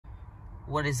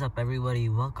What is up, everybody?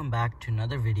 Welcome back to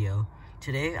another video.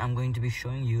 Today I'm going to be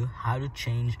showing you how to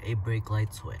change a brake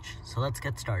light switch. So let's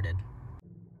get started.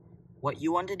 What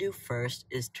you want to do first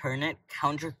is turn it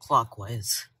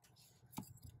counterclockwise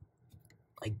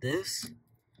like this,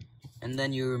 and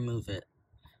then you remove it.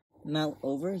 Now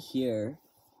over here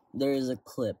there is a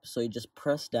clip, so you just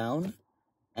press down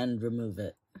and remove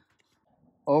it.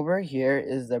 Over here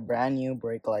is the brand new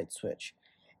brake light switch.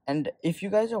 And if you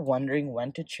guys are wondering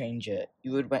when to change it,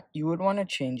 you would want to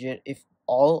change it if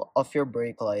all of your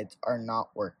brake lights are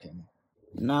not working.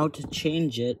 Now to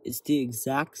change it, it's the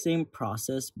exact same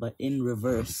process but in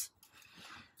reverse.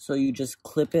 So you just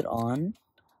clip it on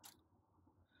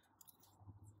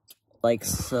like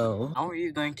so. Now what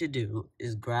you're going to do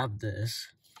is grab this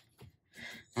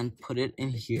and put it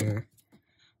in here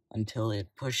until it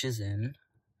pushes in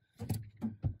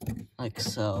like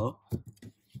so.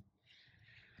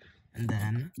 And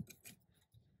then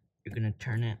you're gonna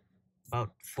turn it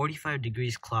about 45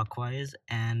 degrees clockwise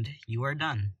and you are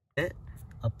done. It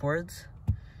upwards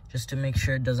just to make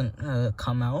sure it doesn't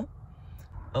come out.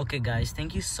 Okay guys,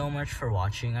 thank you so much for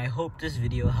watching. I hope this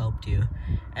video helped you,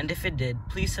 and if it did,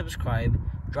 please subscribe,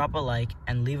 drop a like,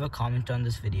 and leave a comment on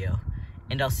this video,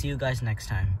 and I'll see you guys next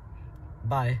time.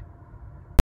 Bye.